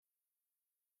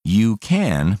You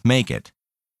can make it.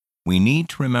 We need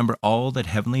to remember all that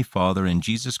Heavenly Father and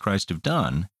Jesus Christ have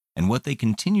done and what they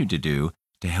continue to do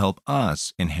to help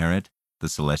us inherit the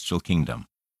celestial kingdom.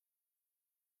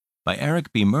 By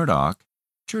Eric B. Murdoch,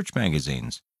 Church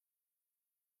Magazines.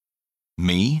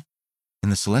 Me? In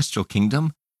the celestial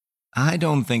kingdom? I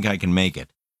don't think I can make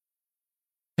it.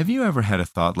 Have you ever had a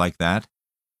thought like that?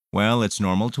 Well, it's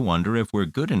normal to wonder if we're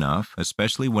good enough,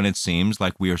 especially when it seems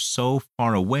like we are so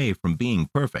far away from being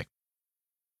perfect.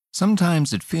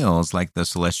 Sometimes it feels like the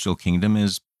celestial kingdom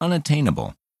is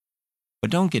unattainable.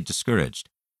 But don't get discouraged.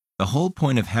 The whole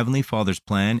point of Heavenly Father's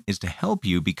plan is to help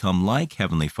you become like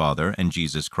Heavenly Father and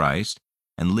Jesus Christ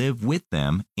and live with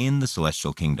them in the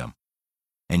celestial kingdom.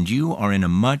 And you are in a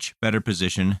much better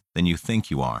position than you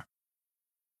think you are.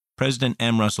 President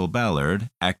M. Russell Ballard,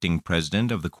 acting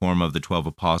president of the Quorum of the 12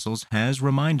 Apostles, has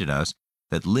reminded us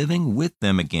that living with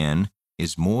them again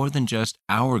is more than just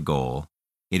our goal,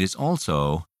 it is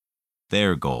also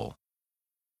their goal.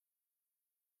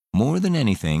 More than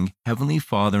anything, Heavenly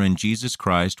Father and Jesus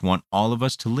Christ want all of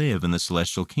us to live in the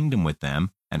celestial kingdom with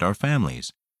them and our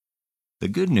families. The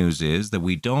good news is that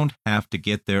we don't have to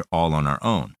get there all on our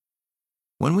own.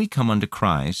 When we come unto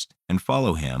Christ and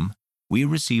follow Him, we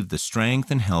receive the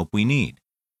strength and help we need.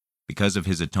 Because of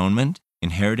His atonement,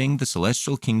 inheriting the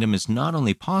celestial kingdom is not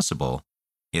only possible,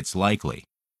 it's likely.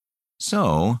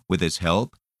 So, with His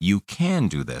help, you can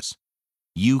do this.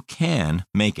 You can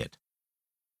make it.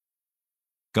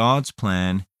 God's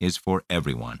plan is for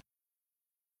everyone.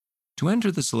 To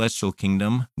enter the celestial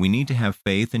kingdom, we need to have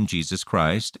faith in Jesus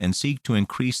Christ and seek to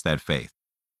increase that faith.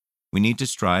 We need to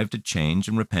strive to change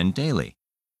and repent daily.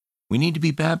 We need to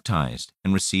be baptized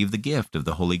and receive the gift of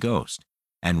the Holy Ghost,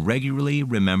 and regularly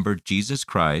remember Jesus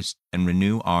Christ and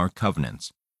renew our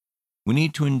covenants. We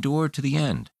need to endure to the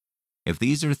end. If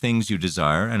these are things you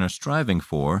desire and are striving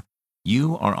for,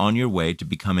 you are on your way to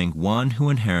becoming one who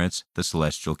inherits the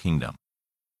celestial kingdom.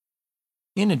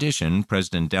 In addition,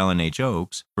 President Dallin H.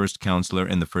 Oaks, first counselor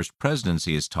in the First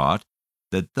Presidency, has taught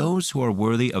that those who are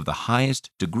worthy of the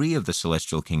highest degree of the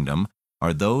celestial kingdom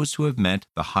are those who have met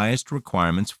the highest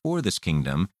requirements for this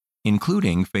kingdom,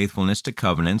 including faithfulness to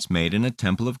covenants made in a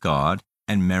temple of God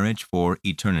and marriage for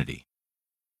eternity.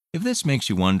 If this makes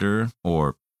you wonder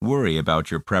or worry about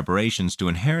your preparations to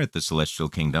inherit the celestial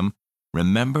kingdom,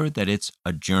 remember that it's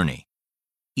a journey.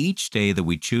 Each day that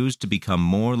we choose to become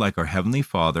more like our Heavenly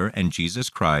Father and Jesus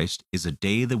Christ is a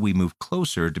day that we move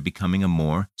closer to becoming a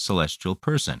more celestial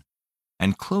person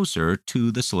and closer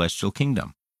to the celestial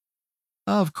kingdom.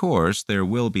 Of course, there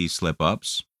will be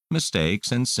slip-ups,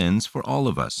 mistakes, and sins for all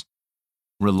of us.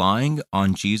 Relying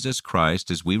on Jesus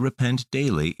Christ as we repent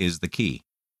daily is the key.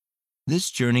 This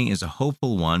journey is a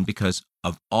hopeful one because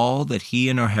of all that He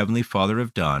and our Heavenly Father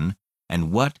have done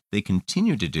and what they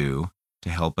continue to do to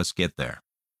help us get there.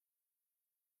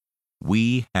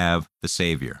 We have the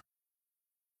Savior.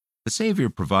 The Savior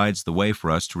provides the way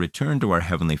for us to return to our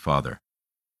Heavenly Father.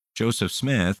 Joseph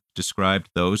Smith described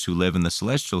those who live in the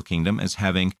celestial kingdom as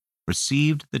having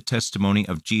received the testimony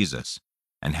of Jesus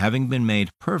and having been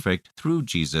made perfect through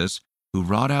Jesus, who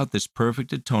wrought out this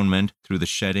perfect atonement through the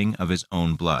shedding of His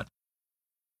own blood.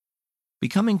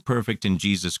 Becoming perfect in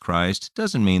Jesus Christ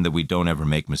doesn't mean that we don't ever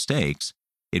make mistakes.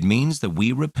 It means that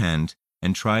we repent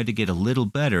and try to get a little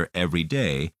better every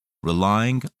day,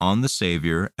 relying on the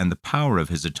Savior and the power of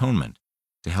His atonement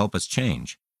to help us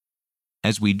change.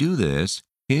 As we do this,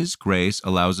 His grace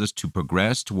allows us to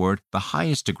progress toward the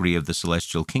highest degree of the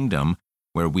celestial kingdom,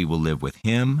 where we will live with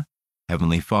Him,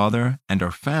 Heavenly Father, and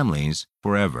our families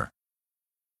forever.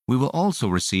 We will also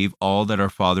receive all that our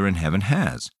Father in heaven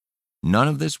has. None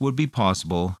of this would be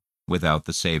possible without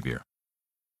the Savior.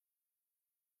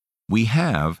 We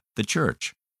have the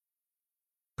church.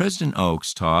 President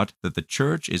Oaks taught that the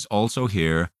church is also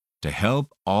here to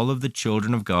help all of the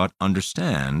children of God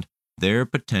understand their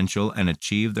potential and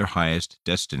achieve their highest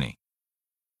destiny.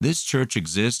 This church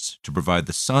exists to provide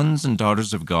the sons and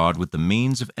daughters of God with the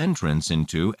means of entrance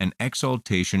into and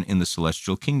exaltation in the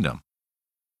celestial kingdom.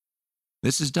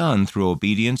 This is done through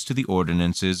obedience to the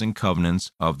ordinances and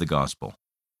covenants of the gospel.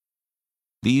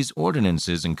 These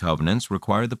ordinances and covenants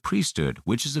require the priesthood,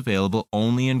 which is available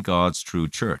only in God's true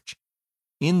church.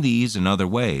 In these and other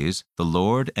ways, the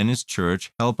Lord and His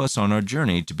church help us on our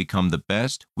journey to become the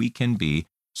best we can be,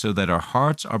 so that our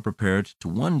hearts are prepared to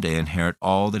one day inherit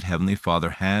all that Heavenly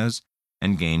Father has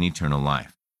and gain eternal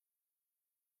life.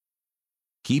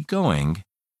 Keep going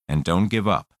and don't give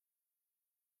up.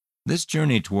 This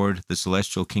journey toward the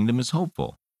celestial kingdom is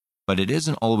hopeful, but it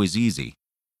isn't always easy.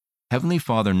 Heavenly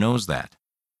Father knows that.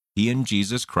 He and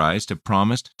Jesus Christ have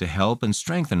promised to help and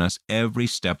strengthen us every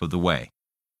step of the way.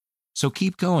 So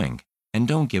keep going and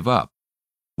don't give up.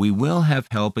 We will have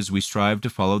help as we strive to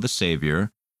follow the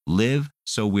Savior, live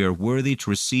so we are worthy to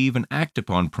receive and act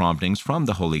upon promptings from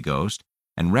the Holy Ghost,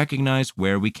 and recognize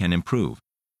where we can improve.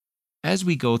 As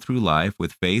we go through life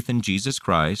with faith in Jesus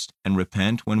Christ and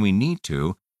repent when we need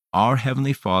to, our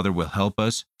Heavenly Father will help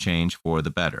us change for the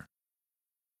better.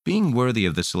 Being worthy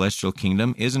of the celestial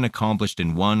kingdom isn't accomplished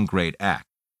in one great act.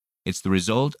 It's the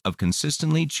result of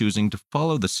consistently choosing to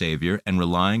follow the Savior and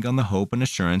relying on the hope and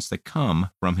assurance that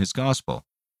come from His gospel.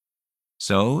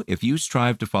 So, if you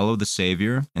strive to follow the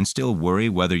Savior and still worry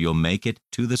whether you'll make it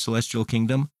to the celestial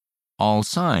kingdom, all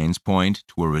signs point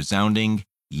to a resounding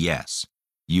yes.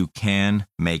 You can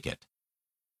make it.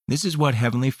 This is what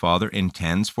Heavenly Father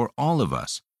intends for all of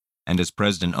us. And as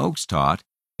President Oaks taught,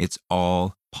 it's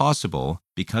all possible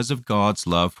because of God's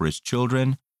love for His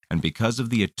children and because of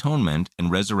the atonement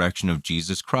and resurrection of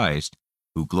Jesus Christ,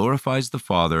 who glorifies the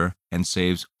Father and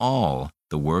saves all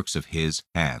the works of His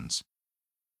hands.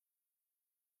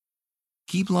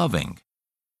 Keep loving.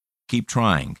 Keep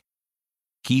trying.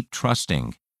 Keep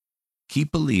trusting.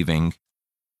 Keep believing.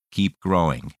 Keep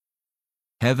growing.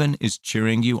 Heaven is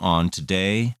cheering you on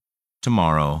today,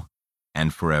 tomorrow,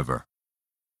 and forever.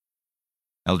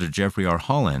 Elder Jeffrey R.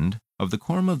 Holland of the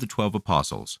Quorum of the 12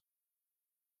 Apostles.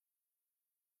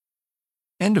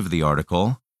 End of the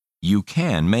article, You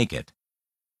Can Make It,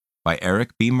 by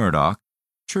Eric B. Murdoch,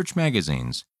 Church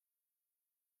Magazines.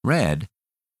 Read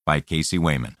by Casey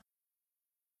Wayman.